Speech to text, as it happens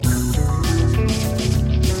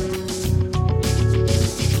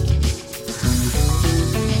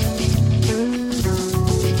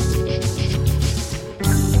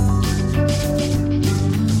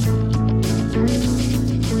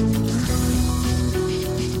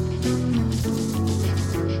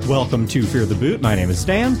Welcome to Fear the Boot. My name is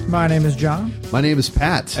Dan. My name is John. My name is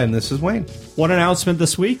Pat. And this is Wayne. One announcement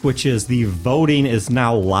this week, which is the voting is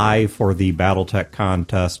now live for the Battletech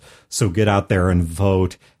contest. So get out there and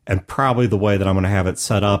vote. And probably the way that I'm going to have it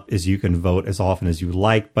set up is you can vote as often as you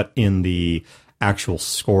like, but in the actual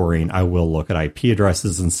scoring, I will look at IP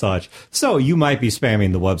addresses and such. So you might be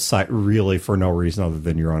spamming the website really for no reason other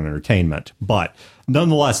than your own entertainment. But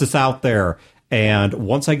nonetheless, it's out there. And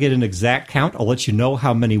once I get an exact count, I'll let you know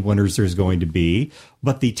how many winners there's going to be.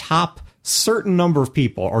 But the top certain number of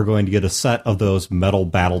people are going to get a set of those metal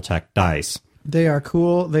Battletech dice. They are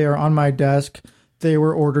cool. They are on my desk. They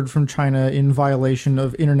were ordered from China in violation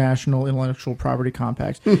of international intellectual property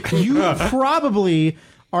compacts. You probably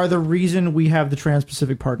are the reason we have the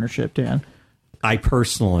Trans-Pacific Partnership, Dan. I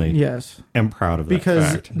personally am proud of that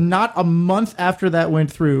because fact. Not a month after that went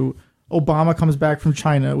through, Obama comes back from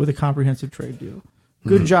China with a comprehensive trade deal.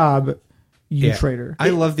 Good job, you trader. I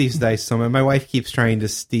love these dice so much. My wife keeps trying to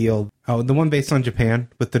steal the one based on Japan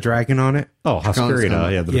with the dragon on it. Oh,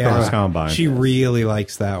 Huskarita, the Dragon's Combine. She really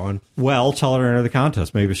likes that one. Well, tell her to enter the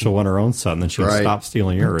contest. Maybe she'll win her own set, and then she'll stop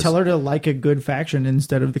stealing yours. Tell her to like a good faction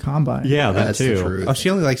instead of the Combine. Yeah, that's too. The truth. Oh, she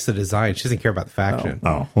only likes the design. She doesn't care about the faction.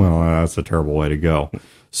 Oh, well, that's a terrible way to go.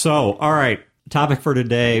 So, all right, topic for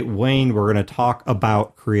today, Wayne, we're going to talk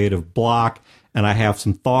about creative block, and I have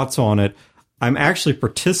some thoughts on it. I'm actually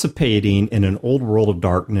participating in an Old World of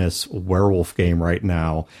Darkness werewolf game right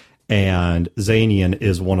now, and Zanian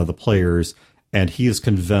is one of the players, and he is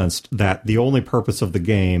convinced that the only purpose of the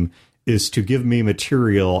game is to give me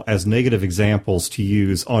material as negative examples to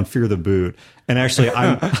use on Fear the Boot. And actually,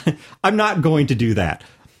 I'm not going to do that.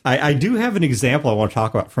 I do have an example I want to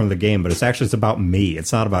talk about from the game, but it's about me.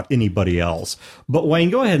 It's not about anybody else. But Wayne,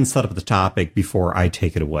 go ahead and set up the topic before I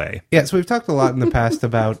take it away. Yeah, so we've talked a lot in the past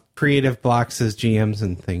about creative blocks as GMs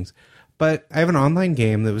and things. But I have an online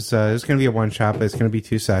game that was going to be a one-shot, but it's going to be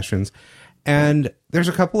 2 sessions. And there's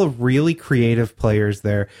a couple of really creative players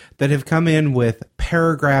there that have come in with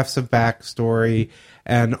paragraphs of backstory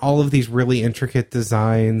and all of these really intricate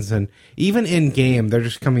designs. And even in-game, they're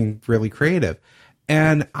just coming really creative.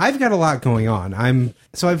 And I've got a lot going on. I'm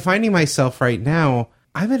finding myself right now.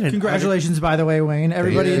 Congratulations, by the way, Wayne.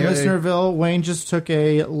 Everybody in Listenerville, Wayne just took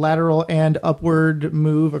a lateral and upward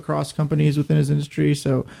move across companies within his industry.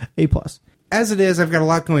 So A+. As it is, I've got a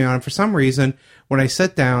lot going on. For some reason, when I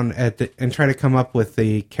sit down and try to come up with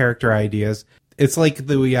the character ideas, it's like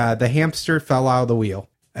the hamster fell out of the wheel.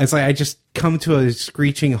 It's like I just come to a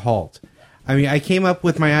screeching halt. I mean, I came up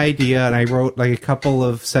with my idea and I wrote like a couple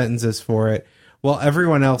of sentences for it. Well,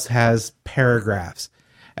 everyone else has paragraphs.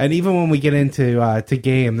 And even when we get into to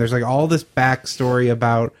game, there's like all this backstory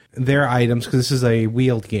about their items, because this is a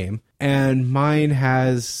Wield game. And mine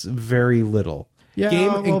has very little. Yeah,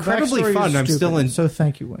 game incredibly fun. I'm still in. So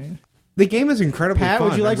thank you, Wayne. The game is incredibly Pat, fun.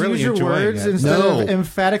 would you like to use your words instead of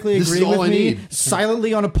emphatically agreeing with me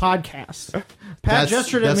silently on a podcast? Pat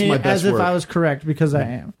gestured at me as if I was correct, because I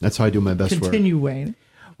am. That's how I do my best work. Continue, Wayne.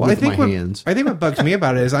 Well, I think what bugs me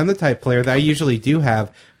about it is I'm the type of player that I usually do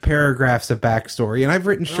have paragraphs of backstory, and I've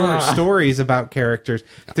written short stories about characters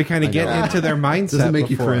to kind of get into their mindset. Does it make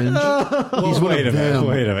you cringe? Wait a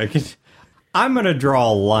minute. I'm going to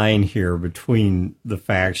draw a line here between the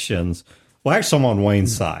factions. Well, actually, I'm on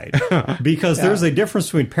Wayne's side, because there's a difference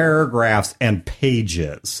between paragraphs and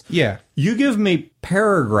pages. Yeah. You give me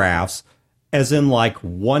paragraphs as in like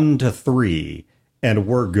 1 to 3, and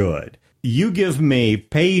we're good. You give me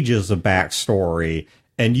pages of backstory,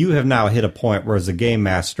 and you have now hit a point where, as a game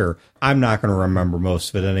master, I'm not going to remember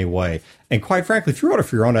most of it anyway. And quite frankly, if you wrote it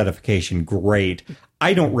for your own edification, great.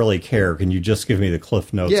 I don't really care. Can you just give me the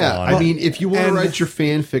cliff notes on it? I mean, if you want to write your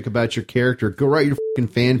fanfic about your character, go write your fucking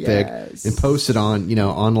fanfic and post it on,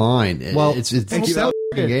 online. Well, it's a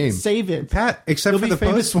game. Save it, Pat. Except You'll for the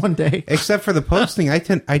famous one day. Except for the posting, I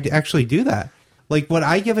actually do that. Like when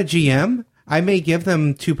I give a GM, I may give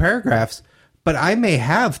them 2 paragraphs, but I may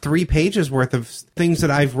have 3 pages worth of things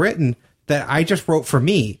that I've written that I just wrote for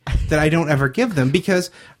me that I don't ever give them,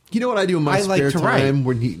 because you know what I do in my spare time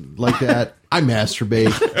when that? I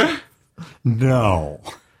masturbate. No.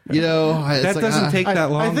 That doesn't take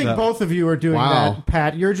that long. I think both of you are doing that,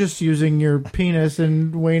 Pat. You're just using your penis,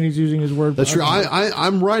 and Wayne is using his word. That's true.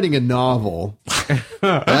 I'm writing a novel.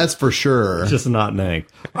 That's for sure. Just not named.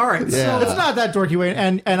 All right. So it's not that dorky, Wayne,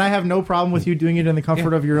 and I have no problem with you doing it in the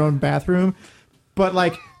comfort of your own bathroom. But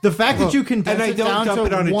like the fact that you condense it down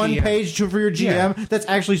to 1 page for your GM, that's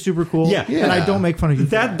actually super cool. Yeah. And I don't make fun of you.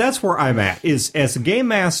 That's where I'm at. Is as a game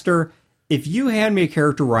master, if you hand me a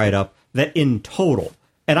character write-up that in total,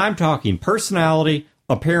 and I'm talking personality,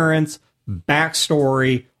 appearance,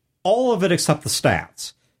 backstory, all of it except the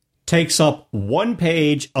stats, takes up 1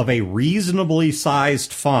 page of a reasonably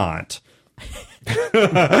sized font.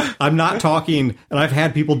 I'm not talking, and I've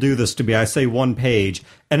had people do this to me. I say 1 page,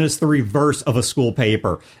 and it's the reverse of a school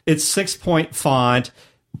paper. It's 6-point font,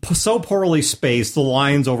 so poorly spaced, the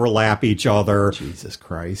lines overlap each other. Jesus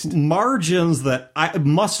Christ. Margins that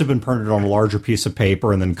must have been printed on a larger piece of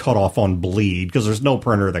paper and then cut off on bleed, because there's no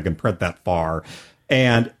printer that can print that far.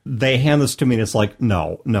 And they hand this to me, and it's like,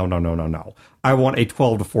 no. I want a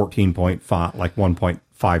 12 to 14 point font, like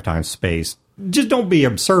 1.5 times spaced. Just don't be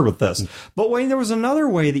absurd with this. But Wayne, there was another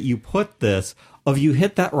way that you put this, of you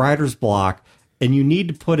hit that writer's block and you need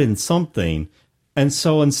to put in something. And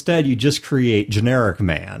so instead you just create generic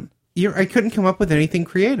man. I couldn't come up with anything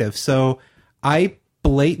creative. So I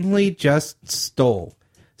blatantly just stole.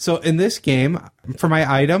 So in this game, for my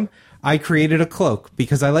item, I created a cloak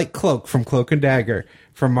because I like Cloak from Cloak and Dagger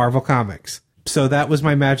from Marvel Comics. So that was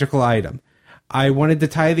my magical item. I wanted to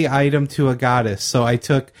tie the item to a goddess, so I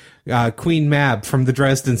took Queen Mab from the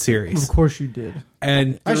Dresden series. Of course you did.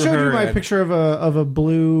 And I showed you my picture of a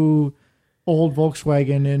blue old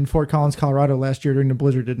Volkswagen in Fort Collins, Colorado last year during the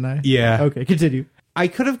blizzard, didn't I? Yeah. Okay, continue. I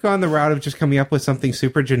could have gone the route of just coming up with something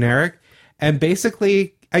super generic, and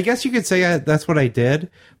basically, I guess you could say that's what I did,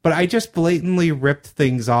 but I just blatantly ripped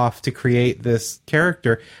things off to create this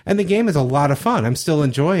character, and the game is a lot of fun. I'm still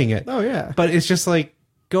enjoying it. Oh, yeah. But it's just like,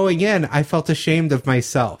 going in, I felt ashamed of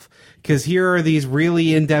myself because here are these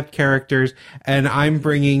really in-depth characters, and I'm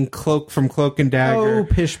bringing Cloak from Cloak and Dagger. Oh,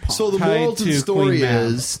 pish posh. So the moral to the story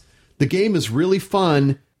is the game is really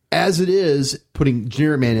fun as it is putting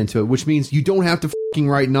generic man into it, which means you don't have to fucking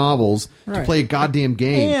write novels to play a goddamn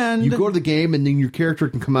game. And you go to the game, and then your character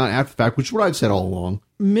can come out after the fact, which is what I've said all along.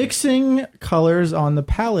 Mixing colors on the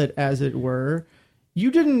palette, as it were, you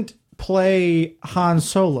didn't play Han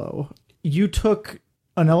Solo. You took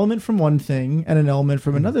an element from one thing and an element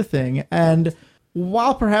from another thing, and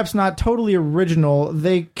while perhaps not totally original,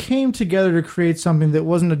 they came together to create something that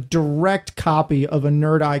wasn't a direct copy of a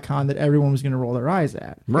nerd icon that everyone was going to roll their eyes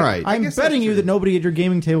at. Right. I'm betting you that nobody at your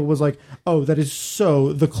gaming table was like, oh, that is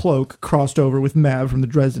so the Cloak crossed over with Mav from the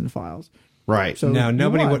Dresden Files. Right. So no,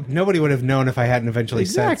 nobody would have known if I hadn't eventually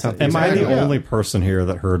said something. Am I the only person here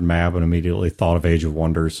that heard Mab and immediately thought of Age of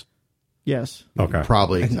Wonders? Yes. Okay.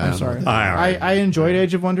 Probably. I'm sorry. Right. I enjoyed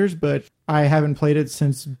Age of Wonders, but I haven't played it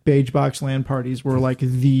since Beige Box LAN parties were like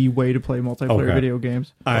the way to play multiplayer video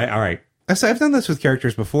games. All right. So I've done this with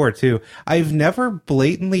characters before, too. I've never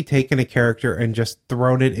blatantly taken a character and just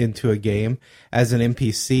thrown it into a game as an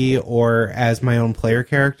NPC or as my own player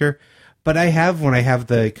character. But I have, when I have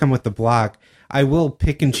the come with the block, I will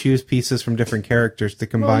pick and choose pieces from different characters to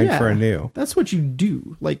combine for a new. That's what you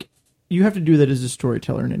do. Like, you have to do that as a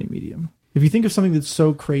storyteller in any medium. If you think of something that's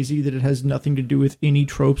so crazy that it has nothing to do with any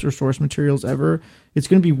tropes or source materials ever, it's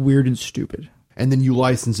going to be weird and stupid. And then you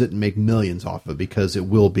license it and make millions off of it because it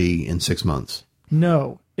will be in 6 months.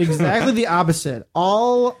 No, exactly the opposite.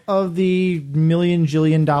 All of the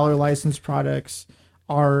 $1,000,000,000 licensed products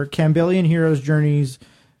are Campbellian Heroes Journeys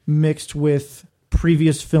mixed with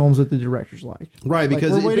previous films that the directors liked. Right,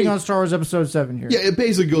 because we're waiting on Star Wars Episode 7 here. Yeah, it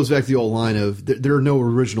basically goes back to the old line of there are no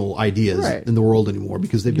original ideas in the world anymore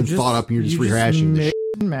because they've been thought up and you're just rehashing this shit.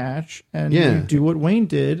 And match, and you do what Wayne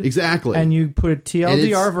did. Exactly. And you put a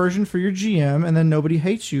TLDR version for your GM, and then nobody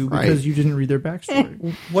hates you because you didn't read their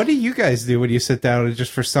backstory. What do you guys do when you sit down and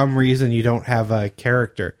just for some reason you don't have a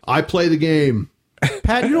character? I play the game.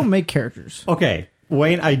 Pat, you don't make characters. Okay,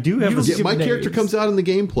 Wayne, I do have my character comes out in the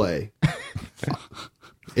gameplay.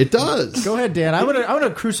 It does. Go ahead, Dan. I'm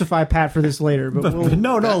gonna crucify Pat for this later. But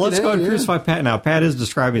no, let's go and crucify Pat now. Pat is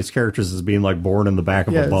describing his characters as being like born in the back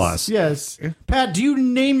of a bus. Yes. Pat, do you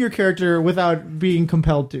name your character without being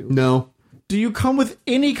compelled to? No. Do you come with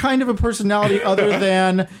any kind of a personality other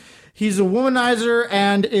than he's a womanizer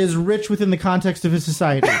and is rich within the context of his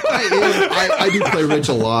society? I do play rich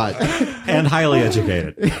a lot. And highly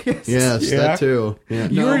educated. Yes, that too. Yeah.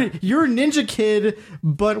 You're a ninja kid,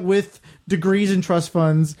 but with degrees in trust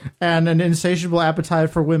funds and an insatiable appetite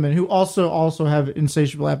for women who also have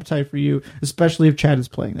insatiable appetite for you, especially if Chad is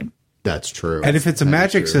playing them. That's true. And if it's a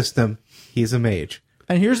magic system, he's a mage.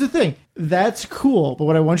 And here's the thing. That's cool, but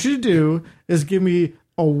what I want you to do is give me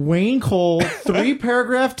a Wayne Cole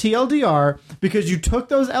 3-paragraph TLDR because you took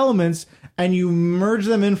those elements and you merged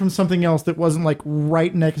them in from something else that wasn't like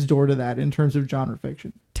right next door to that in terms of genre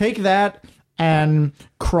fiction. Take that and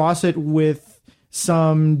cross it with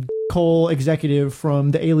some Cole executive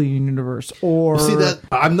from the Alien universe, or see that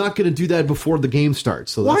I'm not going to do that before the game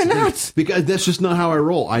starts. So why not? Because that's just not how I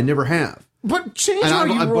roll. I never have. But change how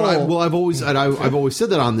you roll. I've always said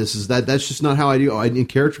that on this, is that's just not how I do. In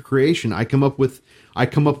character creation, I come up with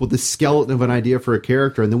the skeleton of an idea for a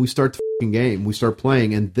character, and then we start the fucking game. We start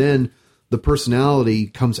playing, and then the personality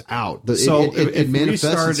comes out. It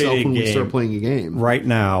manifests itself when we start playing a game. Right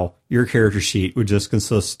now, your character sheet would just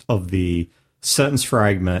consist of the sentence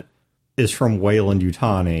fragment is from Wayland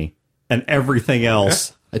Yutani, and everything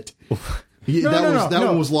else. That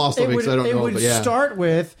one was lost on me because I don't know. It would start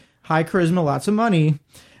with high charisma, lots of money,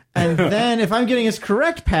 and then if I'm getting this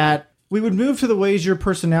correct, Pat, we would move to the ways your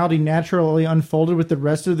personality naturally unfolded with the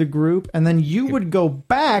rest of the group, and then you would go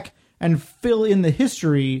back and fill in the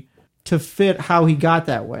history to fit how he got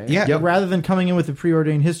that way. Yeah. Yep. Rather than coming in with a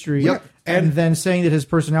preordained history and then saying that his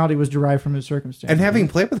personality was derived from his circumstances. And having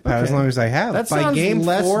played with Pat as long as I have, that by sounds game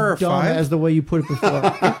less 4 or dumb 5, as the way you put it before.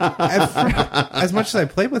 as much as I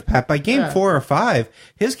played with Pat, by game 4 or 5,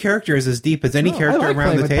 his character is as deep as any character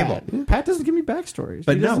around the table. Pat doesn't give me backstories.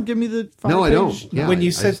 But he doesn't give me the 5 No, I don't. Yeah, when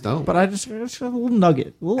you said, said, don't. But I just a little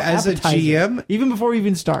nugget, a little as appetizer, a GM, even before we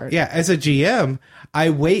even start. Yeah, as a GM,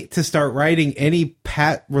 I wait to start writing any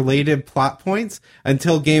Pat-related plot points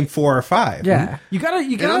until game 4 or 5. Yeah, you gotta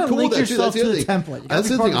cool link with that, too. yourself That's to the the thing. template. That's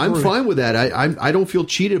the thing. I'm fine with that. I don't feel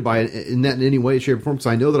cheated by it in any way, shape, or form, because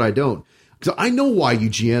I know that I don't. Because I know why you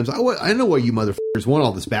GMs, I know why you motherfuckers want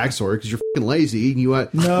all this backstory, because you're fucking lazy. And you know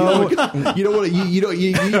what? You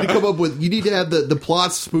need to come up with. You need to have the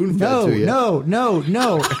plot spoon fed to you. No.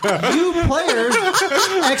 You players,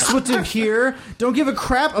 expletive here, don't give a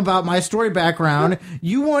crap about my story background.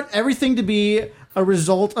 You want everything to be a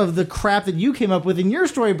result of the crap that you came up with in your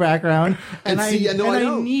story background, and I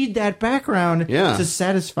need that background to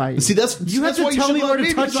satisfy you. See, you have to tell me where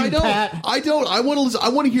to touch you, Pat. I don't. I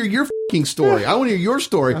want to hear your fucking story. I want to hear your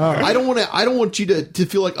story. Right. I don't want you to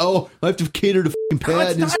feel like, oh, I have to cater to fucking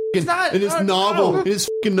Pat and his novel, and his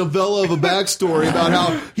fucking novella of a backstory about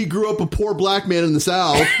how he grew up a poor black man in the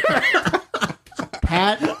South.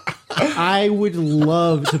 Pat, I would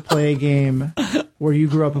love to play a game where you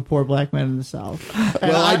grew up a poor black man in the South.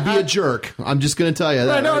 Well, I'd be a jerk. I'm just going to tell you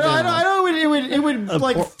that. I know. It would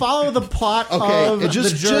like follow the plot of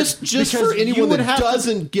just for anyone that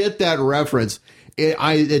doesn't get that reference.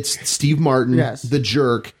 It's Steve Martin, the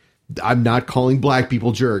jerk. I'm not calling black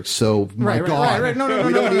people jerks, so my God, right. No,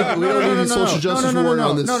 we don't need a social justice warrior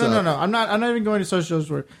on this. No. I'm not even going to social justice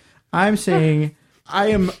warrior. I'm saying I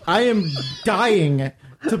am dying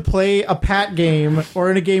to play a Pat game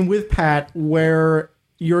or in a game with Pat where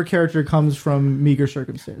your character comes from meager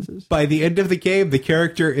circumstances. By the end of the game, the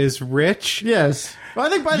character is rich. Yes. Well, I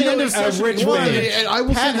think by the end of session rich one, and I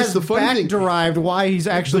will Pat say this, has the funny thing, derived why he's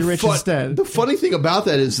actually rich instead. The funny thing about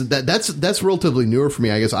that is that's relatively newer for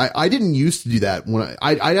me, I guess. I didn't used to do that. When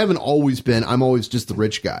I haven't always been. I'm always just the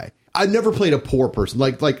rich guy. I've never played a poor person,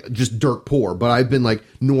 like just dirt poor, but I've been like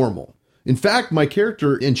normal. In fact, my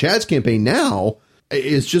character in Chad's campaign now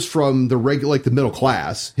is just from the regular, like the middle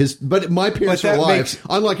class. But my parents are alive.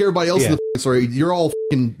 Unlike everybody else in the story, you're all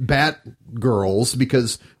fucking bat girls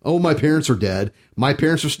because my parents are dead. My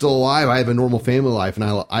parents are still alive. I have a normal family life, and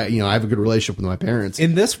I have a good relationship with my parents.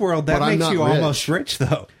 In this world, that makes you almost rich,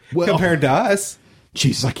 though, compared to us.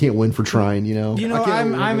 Jesus, I can't win for trying,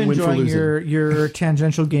 I'm enjoying your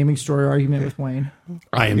tangential gaming story argument with Wayne.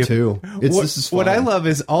 I am too. This is fun. What I love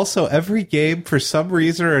is also every game, for some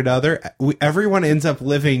reason or another, everyone ends up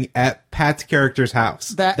living at Pat's character's house.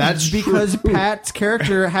 That's because true. Pat's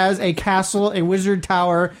character has a castle, a wizard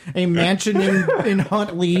tower, a mansion in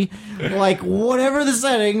Huntley. Like, whatever the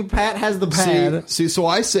setting, Pat has the pad. See, so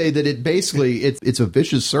I say that it's a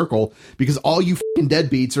vicious circle because all you fucking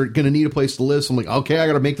deadbeats are going to need a place to live. So I'm like, okay, I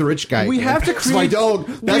got to make the rich guy. We have to create. So I don't.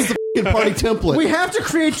 That's the fucking party template. We have to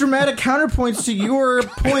create dramatic counterpoints to your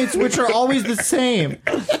points, which are always the same.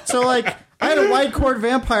 So, like, I had a white court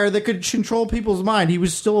vampire that could control people's mind. He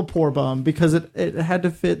was still a poor bum because it had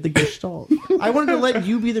to fit the gestalt. I wanted to let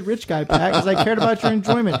you be the rich guy, Pat, because I cared about your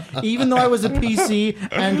enjoyment, even though I was a PC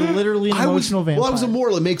and literally an emotional vampire. Well, I was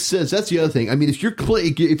immortal. It makes sense. That's the other thing. I mean, if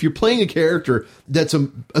you're playing a character that's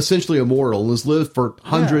essentially immortal and has lived for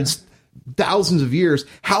hundreds, thousands of years,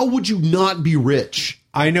 how would you not be rich?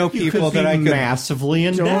 I know people that I could massively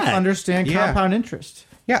in don't debt. Understand compound interest.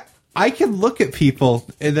 Yeah. I can look at people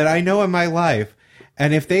that I know in my life,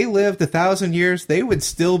 and if they lived 1,000 years, they would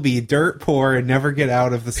still be dirt poor and never get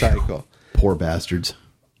out of the cycle. Poor bastards.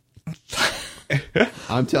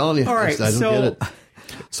 I'm telling you. All right, I don't get it.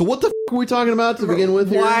 So what the f*** are we talking about to begin with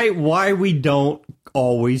here? Why we don't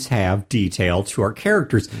always have detail to our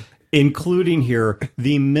characters, including here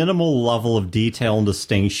the minimal level of detail and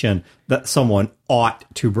distinction that someone ought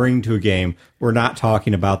to bring to a game. We're not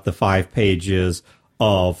talking about the 5 pages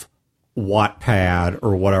of Wattpad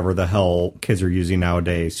or whatever the hell kids are using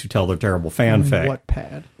nowadays to tell their terrible fanfic.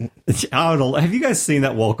 Wattpad. I don't know. Have you guys seen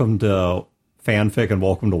that Welcome to Fanfic and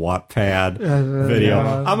Welcome to Wattpad video?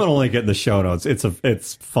 Yeah. I'm gonna link it in the show notes.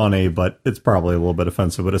 It's funny, but it's probably a little bit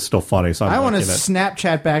offensive, but it's still funny. So I want a linking it.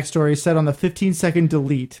 Snapchat backstory set on the 15-second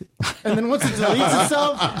delete. And then once it deletes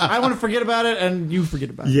itself, I want to forget about it, and you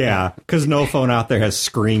forget about it. Yeah, because no phone out there has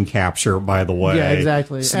screen capture, by the way. Yeah,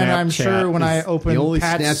 exactly. And I'm Snapchat sure when I is- open the only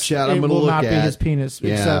Pat's, Snapchat I'm it gonna will look not be at. his penis,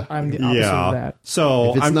 Yeah. except I'm the opposite of that.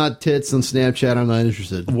 So If it's not tits on Snapchat, I'm not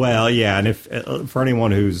interested. well, yeah, and if for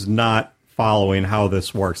anyone who's not following how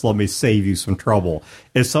this works, let me save you some trouble.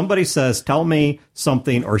 If somebody says, tell me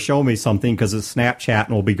something or show me something because it's Snapchat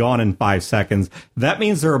and will be gone in 5 seconds, that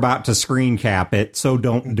means they're about to screen cap it, so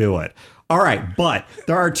don't do it. All right, but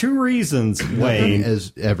there are 2 reasons, Wayne.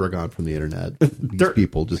 Has ever gone from the internet. These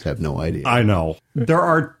people just have no idea. I know. There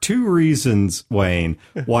are 2 reasons, Wayne,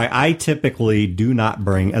 why I typically do not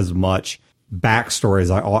bring as much backstory as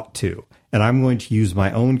I ought to. And I'm going to use my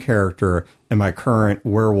own character in my current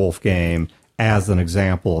werewolf game as an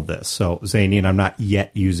example of this. So, Zanian, I'm not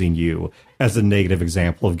yet using you as a negative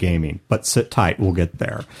example of gaming, but sit tight, we'll get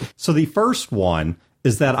there. So the first one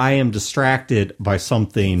is that I am distracted by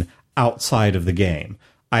something outside of the game.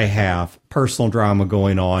 I have personal drama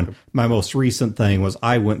going on. My most recent thing was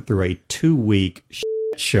I went through a 2-week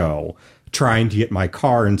show trying to get my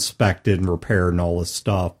car inspected and repaired and all this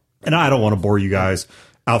stuff. And I don't want to bore you guys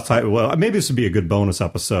outside. Well, maybe this would be a good bonus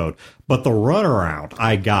episode, but the runaround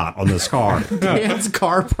I got on this car Dan's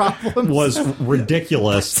car problems was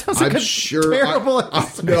ridiculous. I'm sure. terrible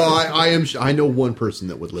I know one person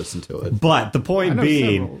that would listen to it. But the point know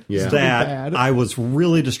being several. Yeah. that Bad. I was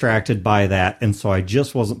really distracted by that, and so I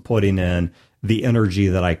just wasn't putting in the energy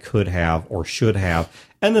that I could have or should have.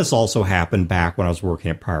 And this also happened back when I was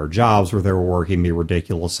working at prior jobs where they were working me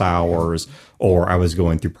ridiculous hours, or I was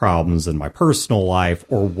going through problems in my personal life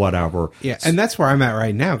or whatever. Yeah, and that's where I'm at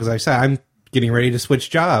right now, because I said I'm getting ready to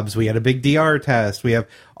switch jobs. We had a big DR test. We have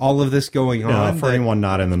all of this going on. For anyone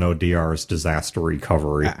not in the know, DR is disaster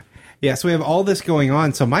recovery. Yeah, so we have all this going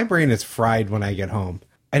on. So my brain is fried when I get home.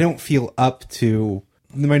 I don't feel up to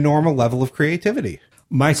my normal level of creativity.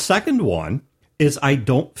 My second one is I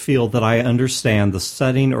don't feel that I understand the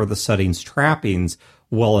setting or the setting's trappings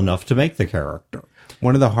well enough to make the character.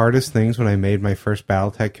 One of the hardest things when I made my first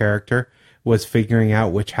Battletech character was figuring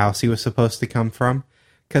out which house he was supposed to come from,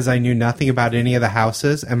 because I knew nothing about any of the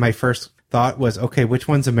houses, and my first thought was, okay, which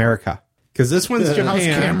one's America? Because this one's Japan. House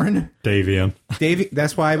Cameron. Davian.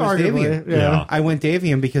 That's why I was Arguably, Davian. yeah. I went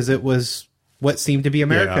Davian because it was what seemed to be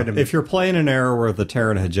America to me. If you're playing an era where the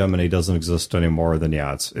Terran hegemony doesn't exist anymore, then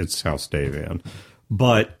yeah, it's House Davian.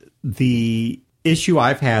 But the issue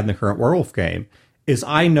I've had in the current werewolf game is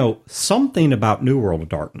I know something about New World of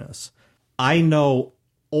Darkness. I know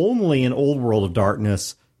only in Old World of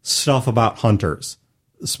Darkness stuff about hunters,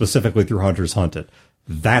 specifically through Hunters Hunted.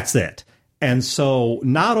 That's it. And so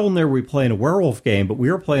not only are we playing a werewolf game, but we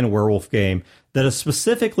are playing a werewolf game that is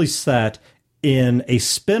specifically set in a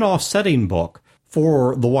spin-off setting book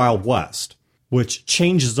for the Wild West, which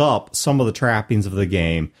changes up some of the trappings of the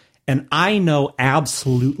game. And I know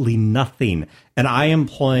absolutely nothing. And I am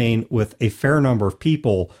playing with a fair number of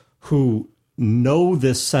people who know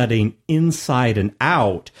this setting inside and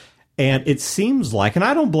out. And it seems like, and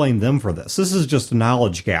I don't blame them for this, this is just a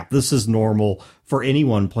knowledge gap. This is normal for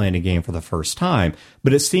anyone playing a game for the first time.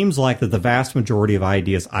 But it seems like that the vast majority of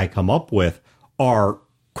ideas I come up with are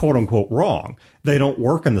quote unquote wrong. They don't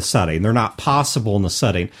work in the setting. They're not possible in the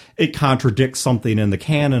setting. It contradicts something in the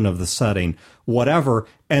canon of the setting, whatever.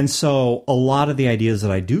 And so a lot of the ideas that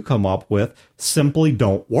I do come up with simply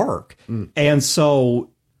don't work. And so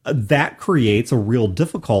that creates a real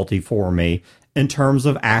difficulty for me in terms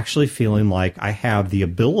of actually feeling like I have the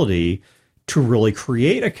ability to really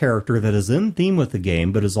create a character that is in theme with the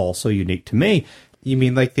game, but is also unique to me. You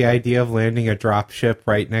mean like the idea of landing a dropship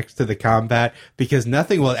right next to the combat? Because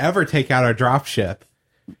nothing will ever take out a dropship.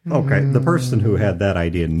 Okay, the person who had that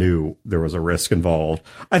idea knew there was a risk involved.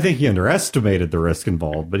 I think he underestimated the risk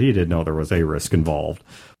involved, but he did know there was a risk involved.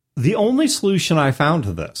 The only solution I found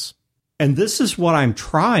to this, and this is what I'm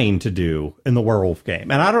trying to do in the werewolf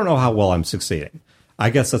game, and I don't know how well I'm succeeding.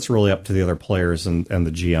 I guess that's really up to the other players and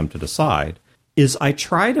the GM to decide, is I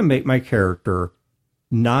try to make my character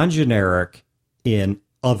non-generic in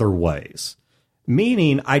other ways.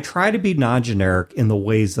 Meaning, I try to be non-generic in the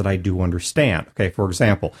ways that I do understand. Okay, for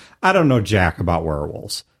example, I don't know jack about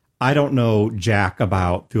werewolves. I don't know jack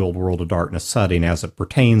about the Old World of Darkness setting as it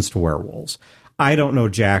pertains to werewolves. I don't know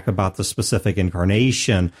jack about the specific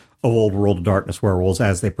incarnation of Old World of Darkness werewolves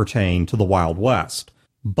as they pertain to the Wild West.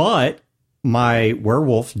 But my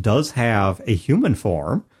werewolf does have a human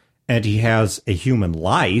form, and he has a human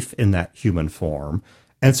life in that human form.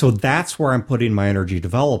 And so that's where I'm putting my energy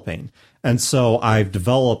developing. And so I've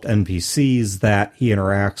developed NPCs that he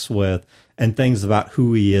interacts with and things about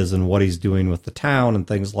who he is and what he's doing with the town and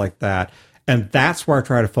things like that. And that's where I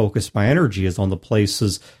try to focus my energy, is on the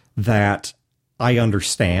places that I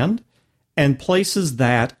understand and places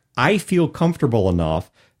that I feel comfortable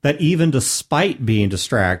enough that even despite being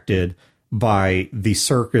distracted by the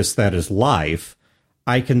circus that is life,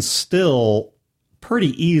 I can still pretty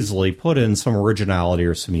easily put in some originality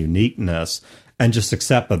or some uniqueness and just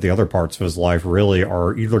accept that the other parts of his life really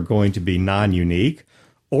are either going to be non-unique,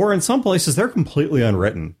 or in some places they're completely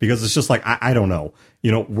unwritten, because it's just like, I don't know,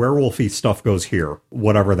 werewolfy stuff goes here,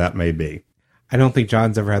 whatever that may be. I don't think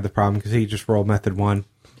John's ever had the problem because he just rolled method 1.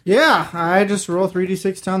 Yeah, I just roll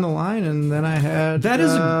 3d6 down the line, and then I had That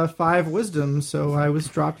is 5 wisdom, so I was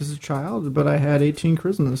dropped as a child, but I had 18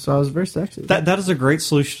 charisma, so I was very sexy. That is a great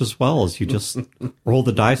solution as well, as you just roll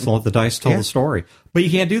the dice and let the dice tell the story. But you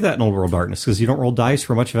can't do that in Old World Darkness, because you don't roll dice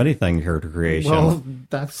for much of anything in character creation. Well,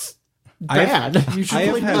 that's bad. You should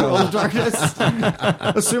play World of Darkness,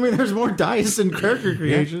 assuming there's more dice in character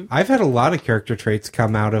creation. I've had a lot of character traits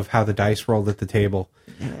come out of how the dice rolled at the table.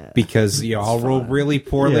 Yeah, because I'll roll really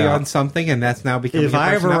poorly on something, and that's now becoming a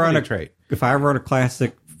personality trait. If I ever run a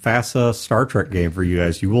classic FASA Star Trek game for you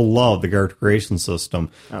guys, you will love the character creation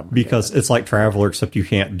system, because it's like Traveler, except you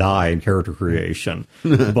can't die in character creation.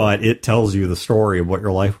 But it tells you the story of what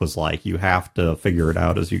your life was like. You have to figure it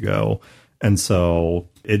out as you go. And so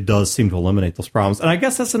it does seem to eliminate those problems. And I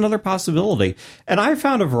guess that's another possibility. And I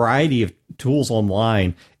found a variety of tools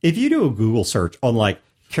online. If you do a Google search on like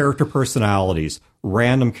character personalities,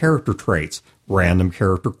 random character traits, random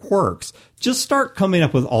character quirks, just start coming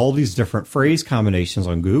up with all these different phrase combinations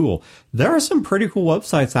on Google. There are some pretty cool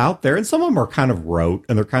websites out there, and some of them are kind of rote,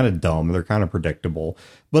 and they're kind of dumb, and they're kind of predictable.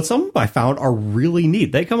 But some of them I found are really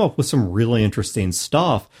neat. They come up with some really interesting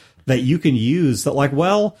stuff that you can use that, like,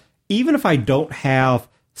 well, even if I don't have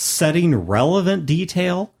setting relevant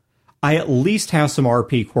detail, I at least have some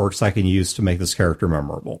RP quirks I can use to make this character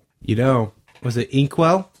memorable. Was it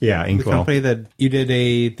Inkwell? Yeah, Inkwell. The company that you did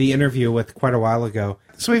the interview with quite a while ago.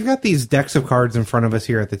 So we've got these decks of cards in front of us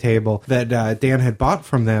here at the table that Dan had bought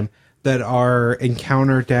from them that are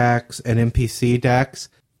encounter decks and NPC decks.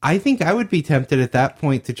 I think I would be tempted at that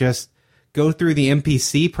point to just go through the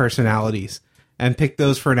NPC personalities and pick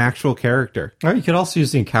those for an actual character. Or you could also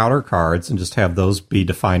use the encounter cards and just have those be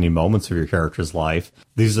defining moments of your character's life.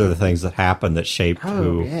 These are the things that happen that shape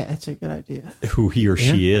that's a good idea. Who he or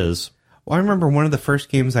she is. Well, I remember one of the first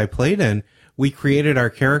games I played in, we created our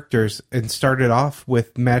characters and started off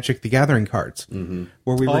with Magic the Gathering cards,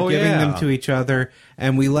 where we were giving them to each other,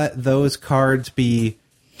 and we let those cards be,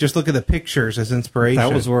 just look at the pictures as inspiration.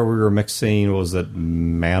 That was where we were mixing, what was it,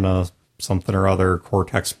 Mana something or other,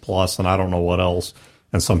 Cortex Plus, and I don't know what else,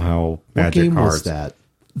 and somehow Magic what game cards. Was that?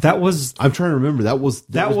 That was... I'm trying to remember. That was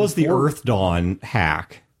the Earth Dawn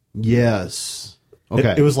hack. Yes.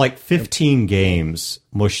 Okay. It was like 15 games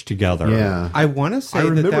mushed together. Yeah. I want to say I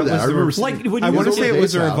remember that. I want to say it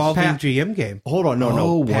was a revolving GM game. Hold on,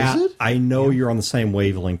 no. Pat, was it? I know you're on the same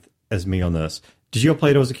wavelength as me on this. Did you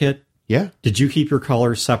play it as a kid? Yeah. Did you keep your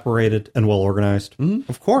colors separated and well organized? Mm-hmm.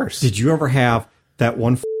 Of course. Did you ever have that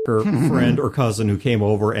one friend or cousin who came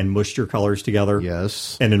over and mushed your colors together?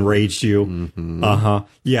 Yes. And enraged you? Mm-hmm.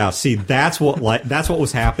 Yeah, see, that's what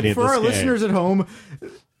was happening For our listeners at home,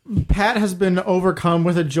 Pat has been overcome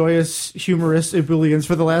with a joyous, humorous ebullience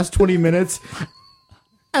for the last 20 minutes.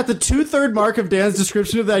 At the 2/3 mark of Dan's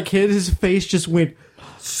description of that kid, his face just went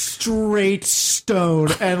straight stone,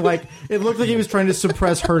 and like it looked like he was trying to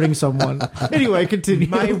suppress hurting someone. Anyway, continue.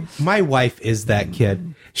 My wife is that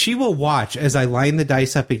kid. She will watch as I line the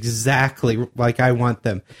dice up exactly like I want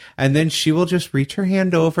them, and then she will just reach her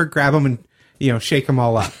hand over, grab them, and shake them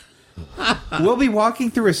all up. We'll be walking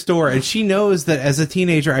through a store, and she knows that as a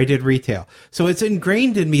teenager I did retail, so it's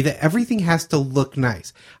ingrained in me that everything has to look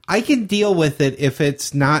nice. I can deal with it if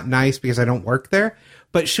it's not nice because I don't work there,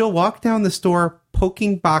 but she'll walk down the store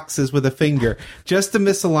poking boxes with a finger just to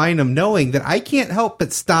misalign them, knowing that I can't help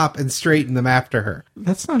but stop and straighten them after her.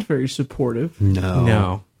 That's not very supportive.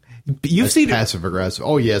 No. You've seen passive aggressive.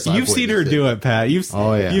 Oh yes, you've seen her do it, Pat. You've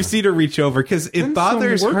seen her reach over because it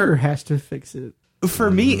bothers some worker her. Has to fix it.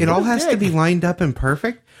 For me, it all has to be lined up and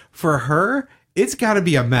perfect. For her, it's got to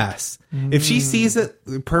be a mess. If she sees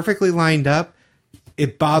it perfectly lined up,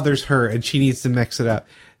 it bothers her, and she needs to mix it up.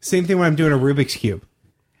 Same thing when I'm doing a Rubik's Cube.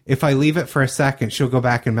 If I leave it for a second, she'll go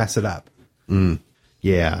back and mess it up.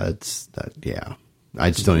 Yeah, it's that. Yeah.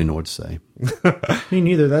 I just don't even know what to say. Me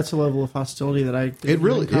neither. That's a level of hostility that I. It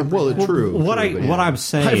really, it's true. What true, I'm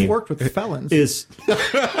saying, I've worked with felons. is.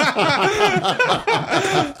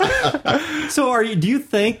 So, do you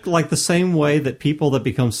think like the same way that people that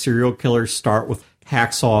become serial killers start with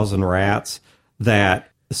hacksaws and rats, that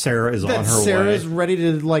Sarah is on her Sarah's way? ready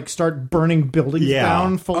to like start burning buildings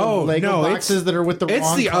down full of Lego boxes that are with the wrong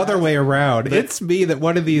It's the class. other way around. It's me that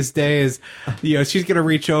one of these days, she's going to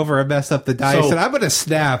reach over and mess up the dice, and I'm going to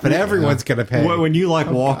snap, and everyone's going to pay. When you like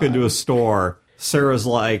walk into a store, Sarah's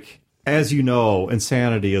like, as you know,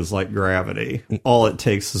 insanity is like gravity. All it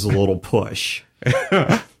takes is a little push.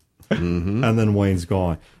 And then Wayne's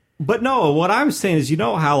gone. But no, what I'm saying is, you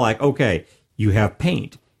know how like, okay, you have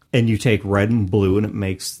paint and you take red and blue and it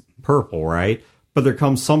makes purple, right? But there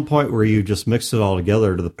comes some point where you just mix it all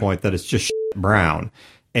together to the point that it's just brown.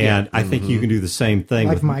 And I think you can do the same thing.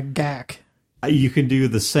 Like with my gack. You can do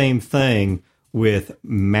the same thing with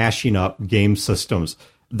mashing up game systems.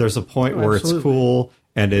 There's a point where it's cool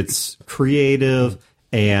and it's creative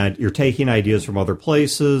and you're taking ideas from other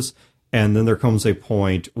places. And then there comes a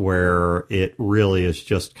point where it really is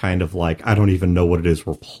just kind of like, I don't even know what it is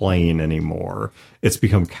we're playing anymore. It's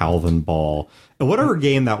become Calvin Ball. And whatever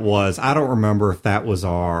game that was, I don't remember if that was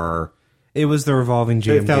It was the revolving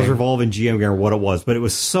GM if that was game. revolving GM game or what it was, but it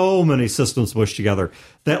was so many systems mushed together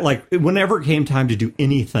that like whenever it came time to do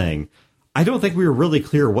anything, I don't think we were really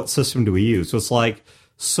clear what system do we use. So it's like,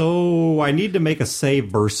 so I need to make a save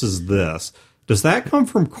versus this. Does that come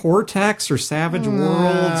from Cortex or Savage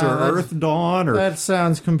Worlds or Earth Dawn? Or That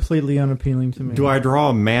sounds completely unappealing to me. do I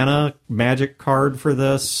draw a mana magic card for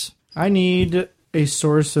this? I need a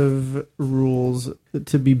source of rules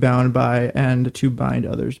to be bound by and to bind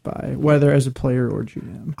others by, whether as a player or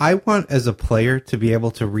GM. I want, as a player, to be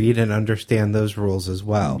able to read and understand those rules as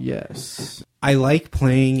well. Yes. I like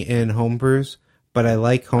playing in homebrews, but I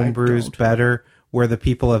like homebrews better where the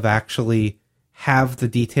people have actually have the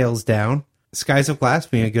details down. Skies of Glass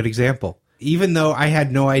being a good example. Even though I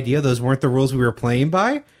had no idea those weren't the rules we were playing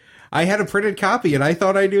by, I had a printed copy and I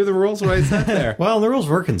thought I knew the rules when I sat there. Well, the rules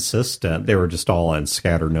were consistent. They were just all in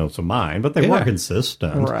scattered notes of mine, but they were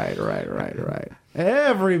consistent. Right.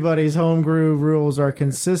 Everybody's homebrew rules are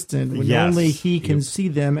consistent when only he can see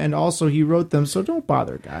them, and also he wrote them, so don't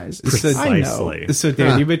bother, guys. Precisely. So,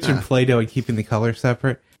 Dan, you mentioned Play-Doh and keeping the colors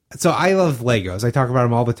separate. So I love Legos. I talk about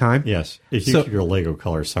them all the time. Yes. If you keep your Lego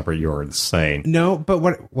colors separate, you're insane. No,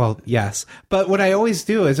 but yes. But what I always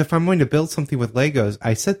do is if I'm going to build something with Legos,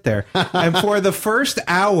 I sit there and for the first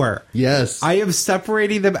hour, I am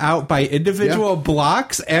separating them out by individual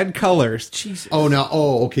blocks and colors. Jesus.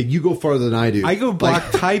 Okay. You go farther than I do. I go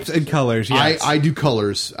block types and colors. Yes. I do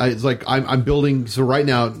colors. It's like I'm building. So right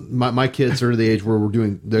now, my kids are the age where we're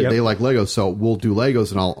doing. They like Legos, so we'll do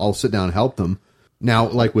Legos, and I'll sit down and help them. Now,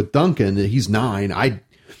 like with Duncan, he's 9.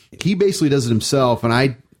 He basically does it himself, and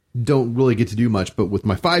I don't really get to do much. But with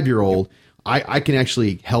my 5-year-old, I can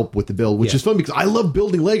actually help with the build, which is fun because I love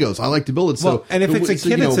building Legos. I like to build it. And if it's a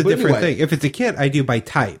kid, it's a different thing. If it's a kid, I do by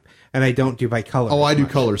type, and I don't do by color. Oh, I do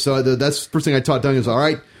color. So that's the first thing I taught Duncan is, all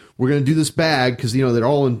right, we're going to do this bag because, they're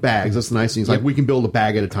all in bags. That's the nice thing. It's like we can build a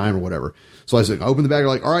bag at a time or whatever. So I said, open the bag. We're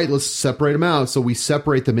like, all right, let's separate them out. So we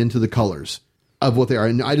separate them into the colors of what they are.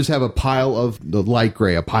 And I just have a pile of the light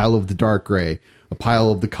gray, a pile of the dark gray, a pile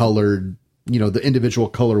of the colored, the individual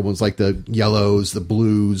color ones like the yellows, the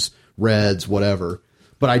blues, reds, whatever.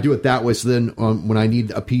 But I do it that way. So then when I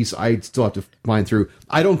need a piece, I still have to find through.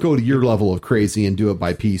 I don't go to your level of crazy and do it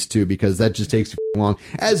by piece too, because that just takes too long.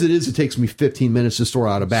 As it is, it takes me 15 minutes to store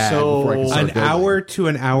out a bag before I can start an hour to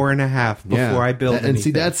an hour and a half before I build anything. And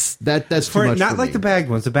see, that's too much not for like me. the bagged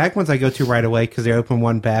ones. The bagged ones I go to right away because I open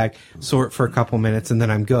one bag, sort for a couple minutes, and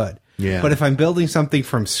then I'm good. Yeah. But if I'm building something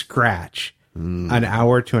from scratch, an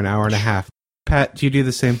hour to an hour and a half. Pat, do you do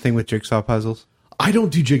the same thing with jigsaw puzzles? I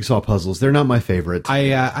don't do jigsaw puzzles. They're not my favorite.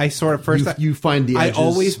 I sort of first. You find the edges. I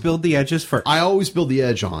always build the edges first. I always build the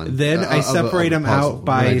edge on. Then I separate them out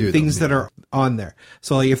by things that are on there.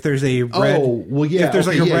 So like if there's a red, if there's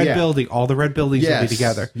like a red building, all the red buildings will be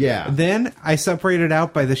together. Yeah. Then I separate it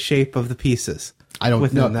out by the shape of the pieces. I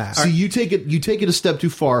don't know that. See, you take it a step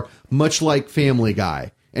too far, much like Family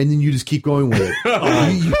Guy, and then you just keep going with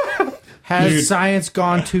it. Has science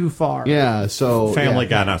gone too far? Yeah, so Family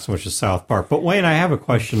Guy, not so much as South Park. But Wayne, I have a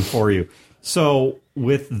question for you. So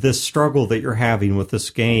with this struggle that you're having with this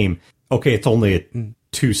game, okay, it's only a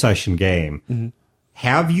 2-session game. Mm-hmm.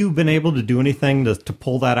 Have you been able to do anything to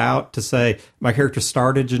pull that out, to say, my character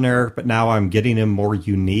started generic, but now I'm getting him more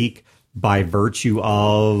unique by virtue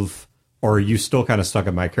of, or are you still kind of stuck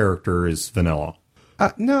in my character is vanilla?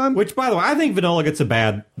 No, Which, by the way, I think vanilla gets a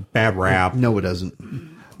bad rap. No, it doesn't.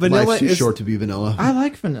 vanilla Life's too is short to be vanilla. I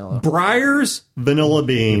like vanilla. Breyer's vanilla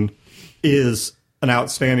bean is an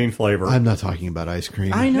outstanding flavor. I'm not talking about ice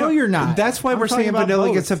cream. I know you're not. That's why I'm we're talking saying about vanilla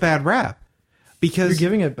both. gets a bad rap. Because You're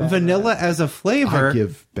giving it bad vanilla as a flavor. I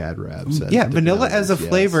give bad raps. Yeah, vanilla as a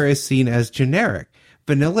flavor is seen as generic.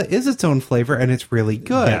 Vanilla is its own flavor, and it's really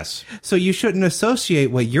good. Yes. So you shouldn't associate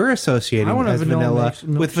what you're associating I want a as vanilla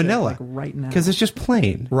vanilla with milkshake, vanilla. like, right now. Because it's just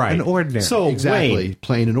plain Right. and ordinary. So, Exactly. Wayne,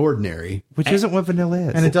 Plain and ordinary. which isn't what vanilla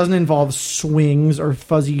is. And it doesn't involve swings or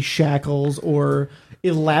fuzzy shackles or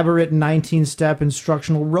elaborate 19-step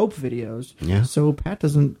instructional rope videos. Yeah. So Pat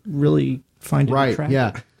doesn't really find it Right. attractive.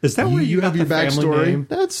 Yeah. is that where you have got your the family backstory? name?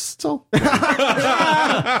 That's all.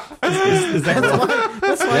 Is that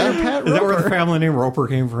That's why you're Pat Is that where Roper. the family name Roper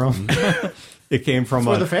came from? It came from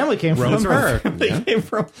Where the family came from. That's where the family came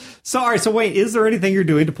from. So, all right. So, wait. Is there anything you're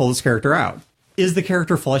doing to pull this character out? Is the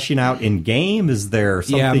character fleshing out in game? Is there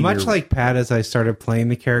something? Yeah, much you're- like Pat, as I started playing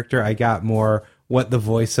the character, I got more what the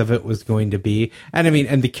voice of it was going to be. And I mean,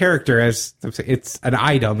 and the character, as it's an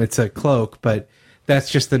item, it's a cloak, but that's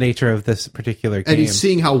just the nature of this particular game. And he's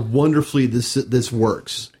seeing how wonderfully this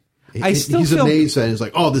works. He's amazed and he's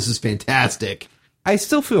like, "Oh, this is fantastic." I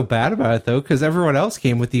still feel bad about it, though, because everyone else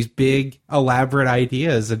came with these big, elaborate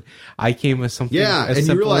ideas, and I came with something Yeah, as and you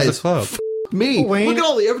simple as a realize, cloak. Me, Wayne- look at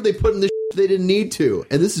all the effort they put in this. They didn't need to,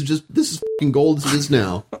 and this is fucking gold as it is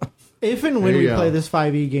now. If and when There we you go. play this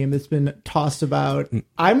 5e game that's been tossed about,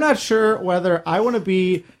 I'm not sure whether I want to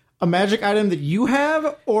be a magic item that you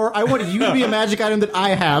have, or I want you to be a magic item that I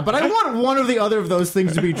have. But I want one or the other of those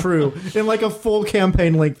things to be true in like a full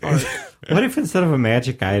campaign length arc. What if instead of a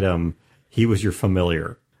magic item, he was your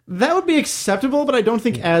familiar? That would be acceptable, but I don't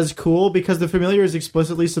think as cool because the familiar is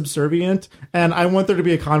explicitly subservient, and I want there to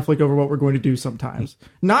be a conflict over what we're going to do sometimes.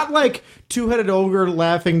 Not like two-headed ogre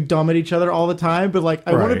laughing dumb at each other all the time, but like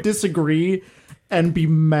I want to Right. disagree and be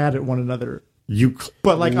mad at one another. You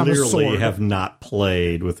But, like, on a clearly sword. have not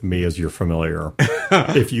played with me as your familiar.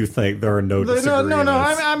 If you think there are no disagreements. No.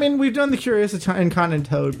 I mean, we've done the Curious Incontinent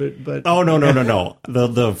Toad, but Oh, no.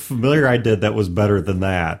 The familiar I did that was better than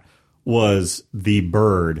that was the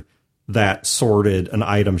bird that sorted an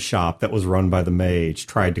item shop that was run by the mage,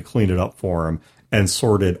 tried to clean it up for him, and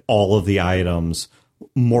sorted all of the items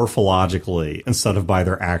morphologically instead of by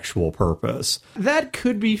their actual purpose. that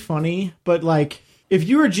could be funny. But like, if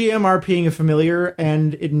you were GMRPing a familiar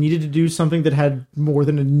and it needed to do something that had more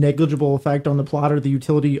than a negligible effect on the plot or the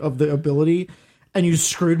utility of the ability, and you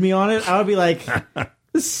screwed me on it, I would be like,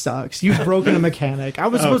 this sucks. You've broken a mechanic. I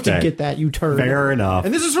was supposed to Okay. get that, you turd. Fair enough.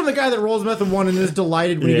 And this is from the guy that rolls method 1 and is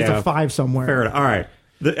delighted when he gets Yeah. a 5 somewhere. Fair enough. All right.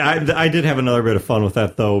 I did have another bit of fun with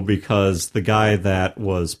that, though, because the guy that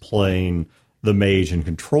was playing the mage in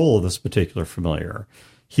control of this particular familiar,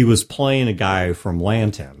 he was playing a guy from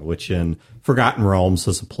Lantan, which in Forgotten Realms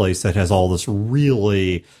is a place that has all this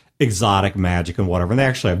really exotic magic and whatever. And they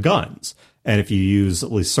actually have guns. And if you use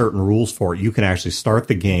at least certain rules for it, you can actually start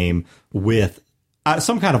the game with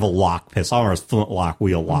some kind of a lock piss. I don't know, it's flintlock,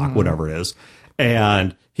 wheel lock, whatever it is.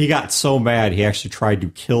 And he got so mad, he actually tried to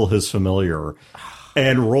kill his familiar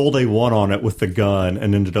and rolled a 1 on it with the gun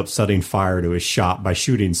and ended up setting fire to his shop by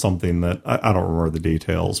shooting something that I don't remember the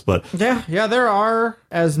details. But Yeah, there are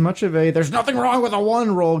as much of a there's nothing wrong with a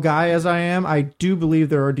 1 roll guy as I am. I do believe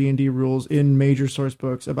there are D&D rules in major source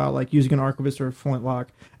books about like using an arquebus or a flintlock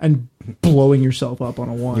and blowing yourself up on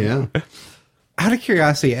a 1. Yeah. Out of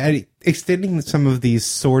curiosity, extending some of these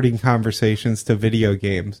sorting conversations to video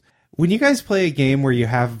games, when you guys play a game where you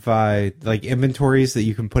have like inventories that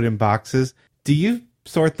you can put in boxes, do you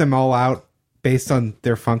sort them all out based on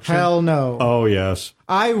their function? Hell no. oh, yes.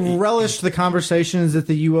 I relished the conversations that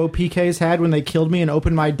the UOPKs had when they killed me and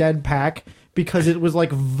opened my dead pack because it was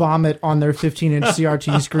like vomit on their 15-inch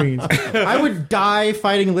CRT screens. I would die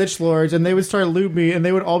fighting Lich Lords and they would start to loot me and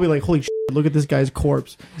they would all be like, holy shit, look at this guy's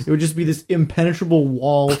corpse. It would just be this impenetrable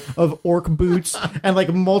wall of orc boots and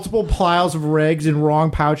like multiple piles of regs in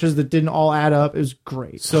wrong pouches that didn't all add up. It was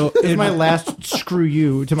great. So it's my last screw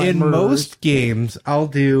you to my in murderers. most games, I'll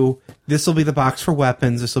do, this will be the box for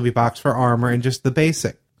weapons, this will be box for armor, and just the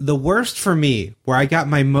basic. The worst for me, where I got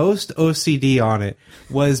my most OCD on it,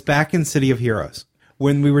 was back in City of Heroes.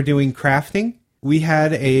 When we were doing crafting, we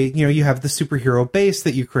had you have the superhero base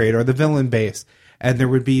that you create, or the villain base, and there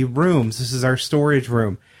would be rooms. This is our storage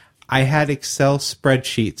room. I had Excel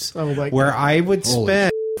spreadsheets Oh my where God. I would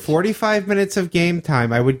spend 45 minutes of game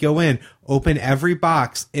time. I would go in, open every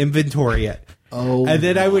box, inventory it. Oh, And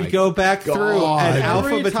then I would my go back through God. and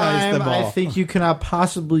Every alphabetize time them all. I think you cannot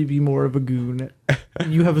possibly be more of a goon.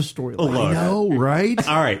 You have a storyline. Look. No, right?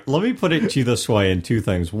 All right, let me put it to you this way in two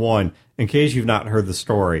things. One, in case you've not heard the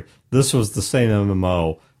story, this was the same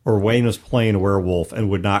MMO where Wayne was playing a werewolf and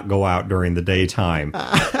would not go out during the daytime.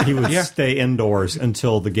 He would stay indoors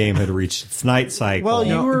until the game had reached its night cycle. Well,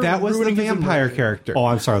 you were That was the ruining his vampire immersion. character. Oh,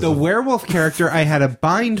 I'm sorry. The werewolf character I had a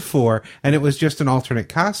bind for, and it was just an alternate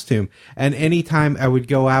costume. And anytime I would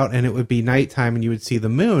go out and it would be nighttime and you would see the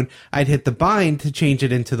moon, I'd hit the bind to change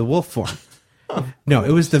it into the wolf form. No,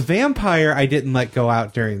 it was the vampire I didn't let go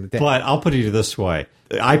out during the day. But I'll put it this way.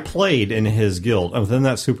 I played in his guild, and within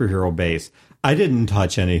that superhero base, I didn't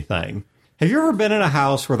touch anything. Have you ever been in a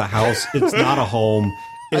house where the house, it's not a home,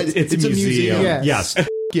 it's a museum? Yes.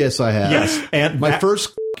 Yes, I have. Yes. And My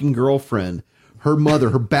first fucking girlfriend, her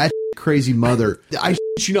mother, her bat crazy mother, I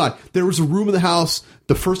shit you not, there was a room in the house,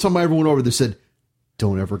 the first time I ever went over, they said,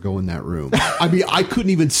 don't ever go in that room. I mean, I couldn't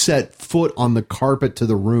even set foot on the carpet to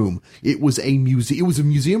the room. It was a museum. It was a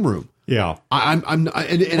museum room. Yeah. One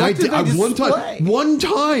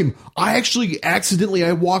time, I actually accidentally,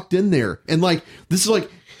 I walked in there and like, this is like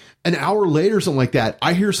an hour later or something like that.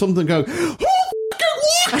 I hear something go, oh, fucking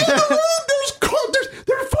walk in the room.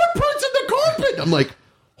 There are footprints in the carpet. I'm like,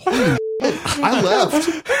 holy shit. I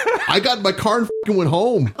left. I got in my car and fucking went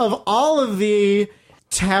home. Of all of the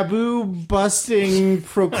taboo busting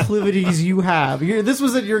proclivities you have, this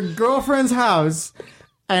was at your girlfriend's house,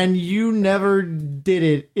 and you never did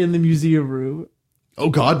it in the museum room. Oh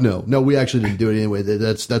God, no! No, we actually didn't do it anyway.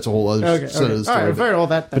 That's a whole other set of the story. All right, fair. All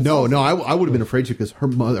that. But no, I would have been afraid to because her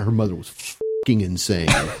mother was fucking insane.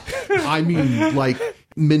 I mean, like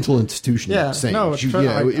mental institution. Yeah, insane. no, it was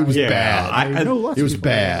bad. It was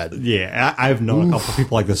bad. Yeah, I've known a couple of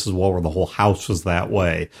people like this as well, where the whole house was that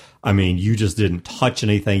way. I mean, you just didn't touch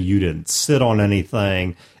anything, you didn't sit on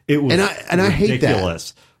anything. It was and I hate that.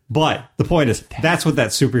 ridiculous. But the point is, that's what that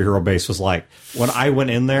superhero base was like. When I went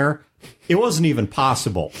in there, it wasn't even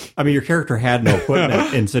possible. I mean, your character had no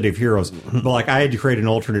equipment in City of Heroes, but like I had to create an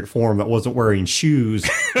alternate form that wasn't wearing shoes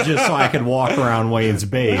just so I could walk around Wayne's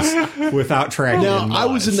base without tracking. Now, I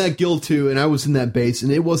was in that guild too, and I was in that base,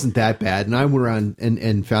 and it wasn't that bad. And I went around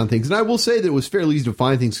and found things. And I will say that it was fairly easy to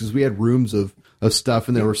find things because we had rooms of stuff,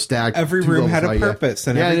 and they were stacked. Every room had a purpose,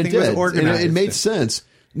 and everything was organized. And it made sense.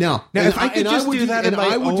 Now, if I could just do that in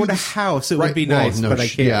my own house, it would be nice, but I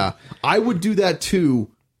can't. Yeah, I would do that too,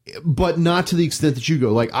 but not to the extent that you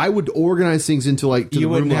go. Like, I would organize things into like you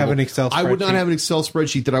wouldn't have an Excel spreadsheet. I would not have an Excel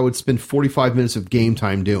spreadsheet that I would spend 45 minutes of game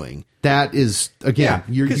time doing. That is, again,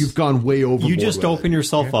 you've gone way overboard. You just open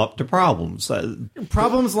yourself up to problems.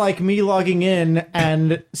 Problems like me logging in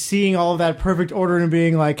and seeing all of that perfect order and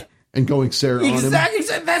being like, and going Sarah on him.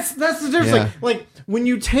 Exactly. That's the difference. Yeah. Like when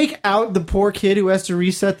you take out the poor kid who has to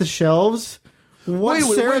reset the shelves, what Wait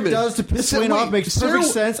a Sarah minute. does to piss Wayne off makes perfect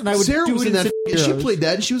sense, and I would Sarah do was it in that. She played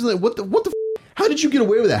that, and she was like, "What the? How did you get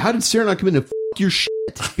away with that? How did Sarah not come in and your shit?"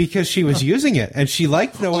 Because she was using it, and she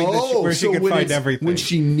liked knowing where she could find everything. When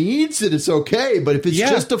she needs it, it's okay. But if it's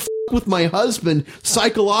just to with my husband,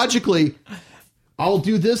 psychologically, I'll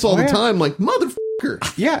do this all the time. Like, motherfucker.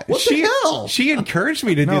 Yeah, what the hell? She encouraged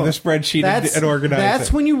me to do the spreadsheet and organize it.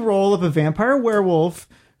 That's when you roll up a vampire werewolf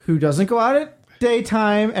who doesn't go out at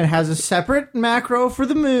daytime and has a separate macro for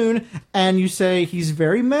the moon, and you say he's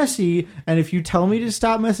very messy, and if you tell me to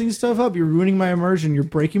stop messing stuff up, you're ruining my immersion, you're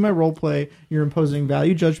breaking my roleplay, you're imposing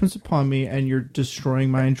value judgments upon me, and you're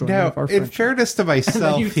destroying my enjoyment of our friendship. In fairness to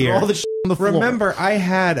myself you here, throw all the shit on the floor. remember I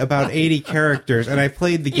had about 80 characters, and I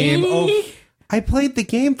played the game. I played the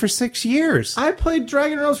game for 6 years. I played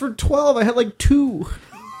Dragon Realms for 12. I had like 2.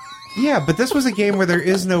 Yeah, but this was a game where there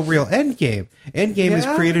is no real end game. End game is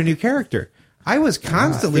create a new character. I was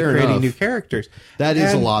constantly creating new characters. That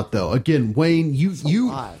is a lot, though. Again, Wayne,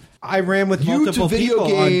 I ran with multiple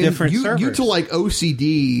people on different servers. You to like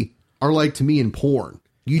OCD are like to me in porn.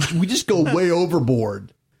 We just go way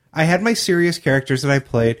overboard. I had my serious characters that I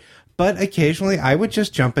played, but occasionally I would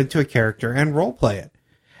just jump into a character and roleplay it.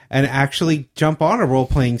 And actually jump on a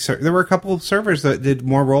role-playing server. There were a couple of servers that did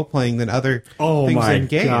more role-playing than other things in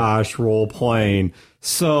game. Oh my gosh, role-playing.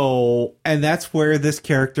 So... And that's where this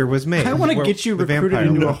character was made. I want to get you recruited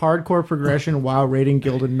into a hardcore progression WoW raiding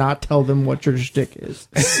guild and not tell them what your shtick is.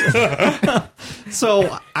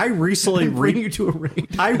 So, I recently... bring you to a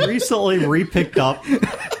raid. I recently repicked up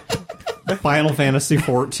Final Fantasy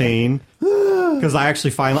XIV because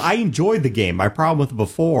I enjoyed the game. My problem with it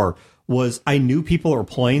before was I knew people were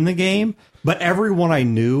playing the game, but everyone I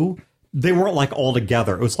knew they weren't like all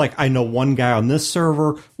together. It was like, I know one guy on this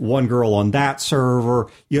server, one girl on that server.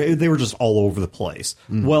 They were just all over the place.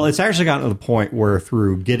 Well, it's actually gotten to the point where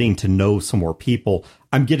through getting to know some more people,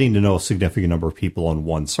 I'm getting to know a significant number of people on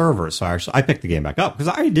one server. So I picked the game back up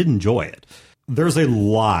because I did enjoy it. There's a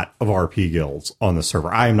lot of RP guilds on the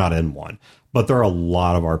server. I am not in one, but there are a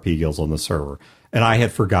lot of RP guilds on the server. And I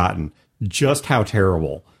had forgotten just how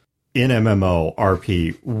terrible in MMO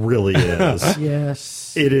RP really is.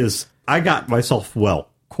 Yes. It is. I got myself, well,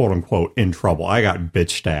 quote unquote, in trouble. I got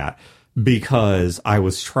bitched at because I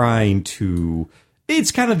was trying to.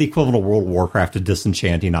 It's kind of the equivalent of World of Warcraft of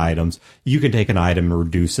disenchanting items. You can take an item and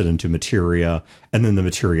reduce it into materia, and then the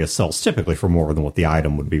materia sells typically for more than what the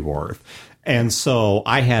item would be worth. And so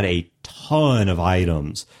I had a ton of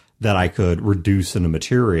items that I could reduce into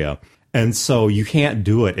materia. And so you can't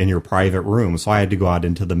do it in your private room. So I had to go out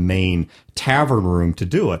into the main tavern room to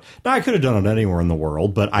do it. Now, I could have done it anywhere in the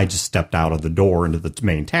world, but I just stepped out of the door into the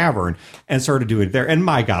main tavern and started doing it there. And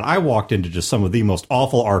my God, I walked into just some of the most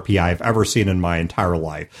awful RP I've ever seen in my entire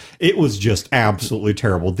life. It was just absolutely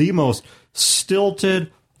terrible. The most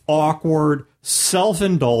stilted, awkward,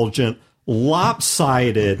 self-indulgent,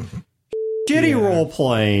 lopsided, shitty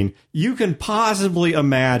role-playing you can possibly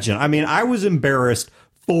imagine. I mean, I was embarrassed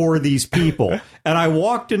for these people. And I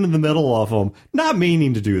walked into the middle of them, not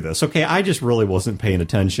meaning to do this. Okay, I just really wasn't paying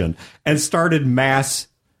attention and started mass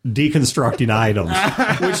deconstructing items,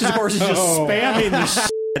 which of course is just spamming the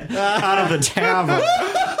shit out of the tavern.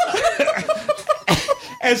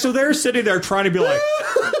 And so they're sitting there trying to be like,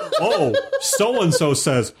 oh, so-and-so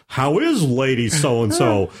says, how is lady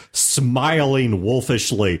so-and-so smiling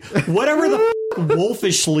wolfishly? Whatever the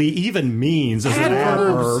wolfishly even means as an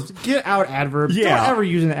adverb. Get out adverbs. Yeah. Don't ever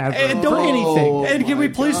use an adverb And for anything. And can we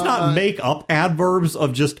please not make up adverbs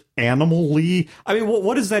of just animally? I mean,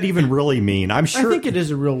 what does that even really mean? I'm sure. I think it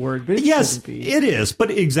is a real word, but it yes, shouldn't be. it is.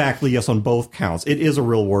 But exactly, yes, on both counts. It is a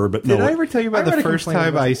real word, but no. Did I ever tell you about the first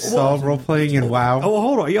time I saw role-playing in WoW? Oh,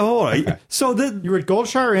 hold on. Yeah, hold on. Okay. So You were at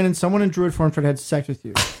Goldshire Inn and someone in Druid form tried to have sex with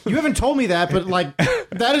you. You haven't told me that, but like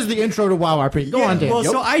that is the intro to WoW RP. Go on, Dan. Well,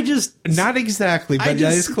 so I just Not exactly, but that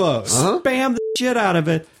is close. spam the shit out of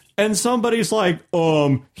it, and somebody's like,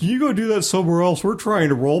 can you go do that somewhere else? We're trying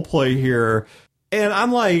to role play here. And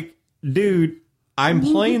I'm like, dude, I'm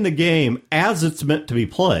playing the game as it's meant to be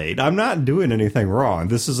played. I'm not doing anything wrong.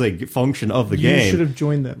 This is a function of the game. You should have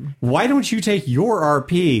joined them. Why don't you take your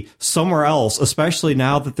RP somewhere else, especially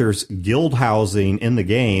now that there's guild housing in the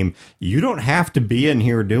game? You don't have to be in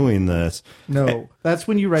here doing this. No, that's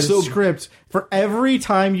when you write a script for every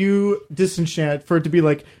time you disenchant for it to be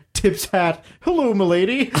like, tips hat, hello,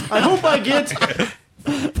 milady. I hope I get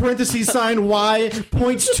parentheses sign Y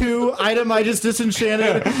points to item I just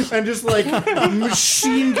disenchanted and just like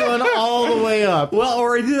machine gun all the way up. Well,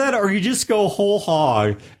 or you do that, or you just go whole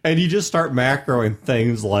hog and you just start macroing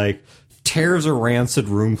things like tears a rancid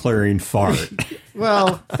room clearing fart.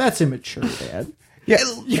 Well, that's immature, Dad. Yeah.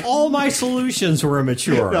 All my solutions were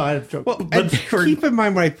immature. No, I'm joking. Well, and keep in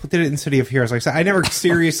mind when I did it in City of Heroes, like I said, I never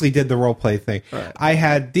seriously did the role play thing.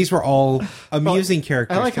 Right. These were all amusing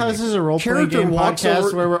characters. I like how this is a role-playing game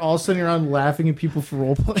podcast where we're all sitting around laughing at people for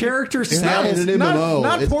role-playing. Character Not sounds in an MMO.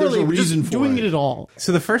 Not poorly, there's a reason just for doing it at all.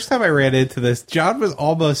 So the first time I ran into this, John was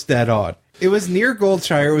almost dead on. It was near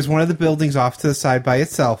Goldshire. It was one of the buildings off to the side by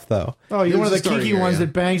itself, though. Oh, you're one of the starting kinky ones area.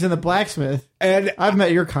 that bangs in the blacksmith. And I've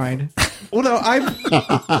met your kind. well, no,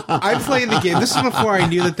 I'm playing the game. This is before I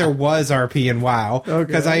knew that there was RP in WoW,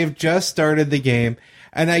 because I have just started the game.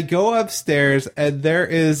 And I go upstairs, and there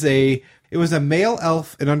is it was a male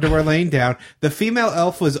elf in underwear laying down. The female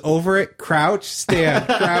elf was over it, crouch, stand,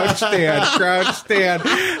 crouch, stand, crouch, stand.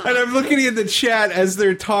 And I'm looking in the chat as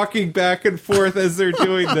they're talking back and forth as they're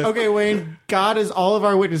doing this. Okay, Wayne, God is all of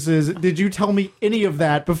our witnesses. Did you tell me any of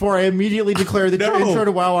that before I immediately declared that your No. intro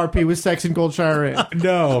to WoW RP was sex in Goldshire Inn?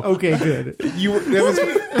 No. Okay, good.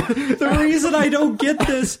 The reason I don't get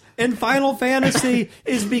this in Final Fantasy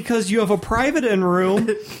is because you have a private inn room,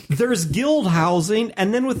 there's guild housing,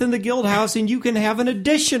 and then within the guild housing you can have an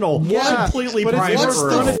additional completely but it's private What's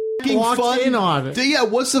room. the fucking Walked fun? in on it. Yeah,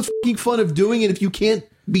 what's the fucking fun of doing it if you can't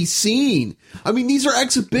be seen? I mean, these are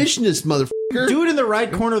exhibitionists, motherfucker. Do it in the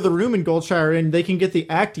right corner of the room in Goldshire Inn. They can get the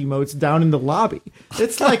act emotes down in the lobby.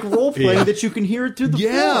 It's like role playing that you can hear it through the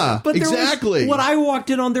Yeah, floor. there was- exactly. when I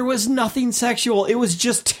walked in on, there was nothing sexual. It was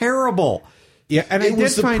just terrible. Yeah, and I It did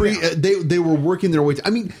was the find they were working their way. I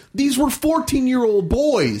mean, these were 14-year-old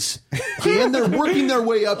boys, and they're working their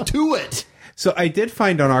way up to it. So I did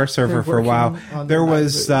find on our server for a while there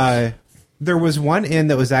was one inn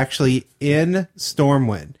that was actually in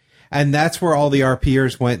Stormwind, And that's where all the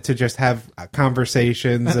RPers went to just have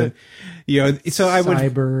conversations. And, so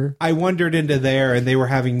I wandered into there, and they were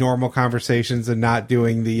having normal conversations and not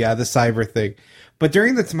doing the cyber thing. But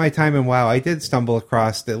during my time in WoW, I did stumble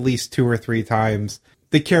across at least 2 or 3 times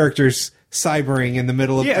the characters cybering in the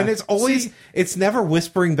middle of, and it's always, it's never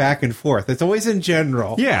whispering back and forth. It's always in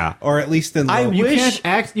general. Yeah. Or at least in low. You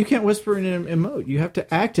can't whisper in an emote. You have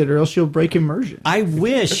to act it or else you'll break immersion. I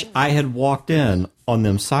wish I had walked in on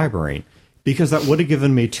them cybering, because that would have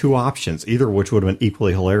given me 2 options, either of which would have been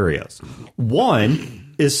equally hilarious.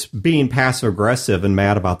 One is being passive aggressive and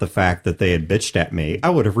mad about the fact that they had bitched at me.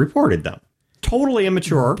 I would have reported them. Totally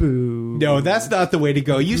immature. Boo. No, that's not the way to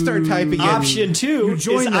go. You start typing in. Option 2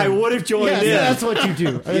 is I would have joined in. That's what you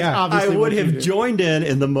do. I would have joined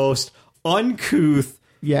in the most uncouth,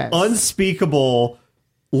 unspeakable,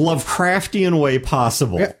 Lovecraftian way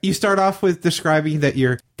possible. Yeah, you start off with describing that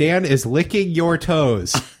your Dan is licking your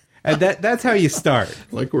toes. And that's how you start.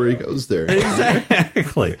 Like where he goes there.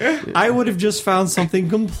 Exactly. I would have just found something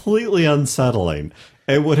completely unsettling.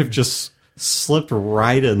 It would have just slipped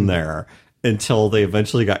right in there until they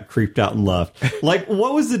eventually got creeped out and left. Like,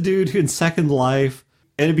 what was the dude who in Second Life,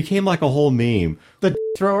 and it became like a whole meme. The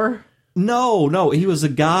thrower? No, he was a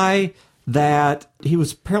guy that he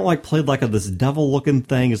was apparently like played like this devil-looking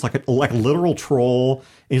thing. It's like a literal troll. And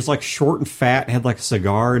he's like short and fat, and had like a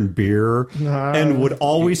cigar and beer, and would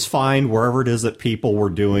always find wherever it is that people were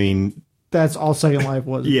doing. That's all Second Life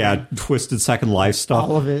was. Yeah, twisted Second Life stuff.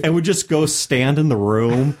 All of it. And would just go stand in the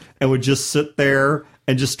room and would just sit there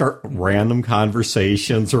and just start random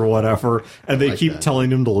conversations or whatever. And they keep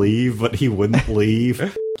telling him to leave, but he wouldn't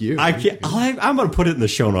leave. I can't. I'm going to put it in the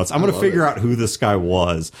show notes. I'm going to figure out who this guy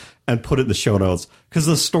was and put it in the show notes, because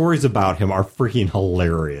the stories about him are freaking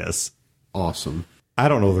hilarious. Awesome. I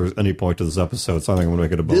don't know if there's any point to this episode, so I think I'm going to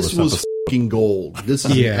make it a bonus episode. This was fucking gold. This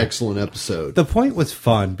is an excellent episode. The point was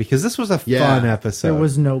fun, because this was a fun episode. There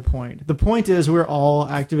was no point. The point is we're all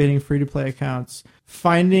activating free-to-play accounts,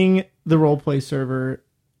 finding the roleplay server,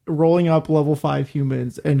 rolling up level 5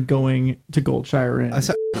 humans, and going to Goldshire Inn.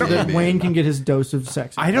 So that Wayne can get his dose of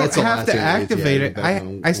sex. I don't have to activate it.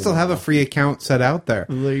 I still have a free account set out there.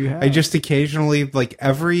 There you have. I just occasionally, like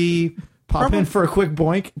every... Pop in for a quick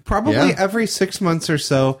boink. Probably every 6 months or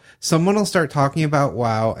so, someone will start talking about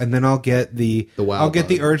WoW, and then I'll get the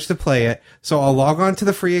urge to play it. So I'll log on to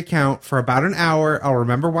the free account for about an hour. I'll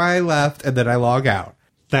remember why I left, and then I log out.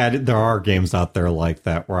 There are games out there like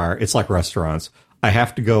that where it's like restaurants. I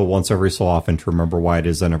have to go once every so often to remember why it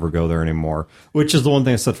is I never go there anymore. Which is the one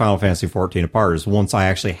thing that set Final Fantasy XIV apart, is once I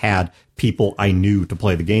actually had people I knew to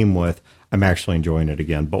play the game with, I'm actually enjoying it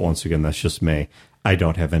again. But once again, that's just me. I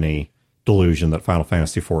don't have any delusion that Final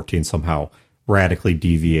Fantasy XIV somehow radically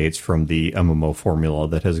deviates from the MMO formula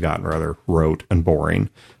that has gotten rather rote and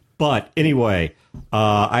boring. But anyway,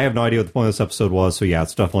 I have no idea what the point of this episode was, so yeah,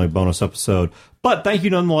 it's definitely a bonus episode. But thank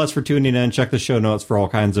you nonetheless for tuning in. Check the show notes for all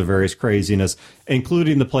kinds of various craziness,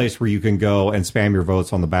 including the place where you can go and spam your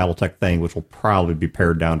votes on the Battletech thing, which will probably be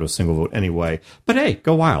pared down to a single vote anyway. But hey,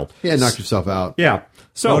 go wild. Yeah, knock yourself out. Yeah.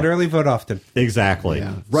 So, vote early, vote often. Exactly.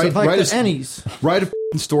 Yeah. Write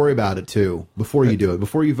a story about it, too, before you do it.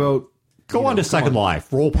 Before you vote. Go on to Second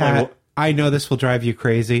Life. Role play. I know this will drive you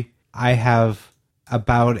crazy. I have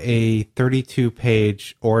about a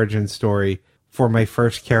 32-page origin story for my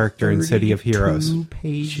first character in City of Heroes.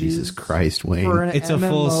 Jesus Christ, Wayne. It's a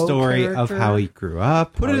full story of how he grew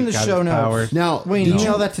up. Put it in the show notes. Now, Wayne,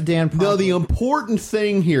 email that to Dan. No, the important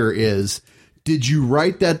thing here is, did you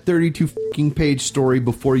write that 32-page story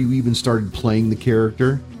before you even started playing the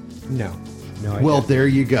character? No. Well, there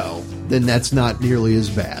you go. Then that's not nearly as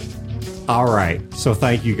bad. All right. So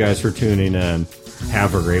thank you guys for tuning in.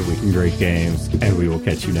 Have a great week and great games, and we will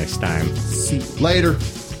catch you next time. See you later.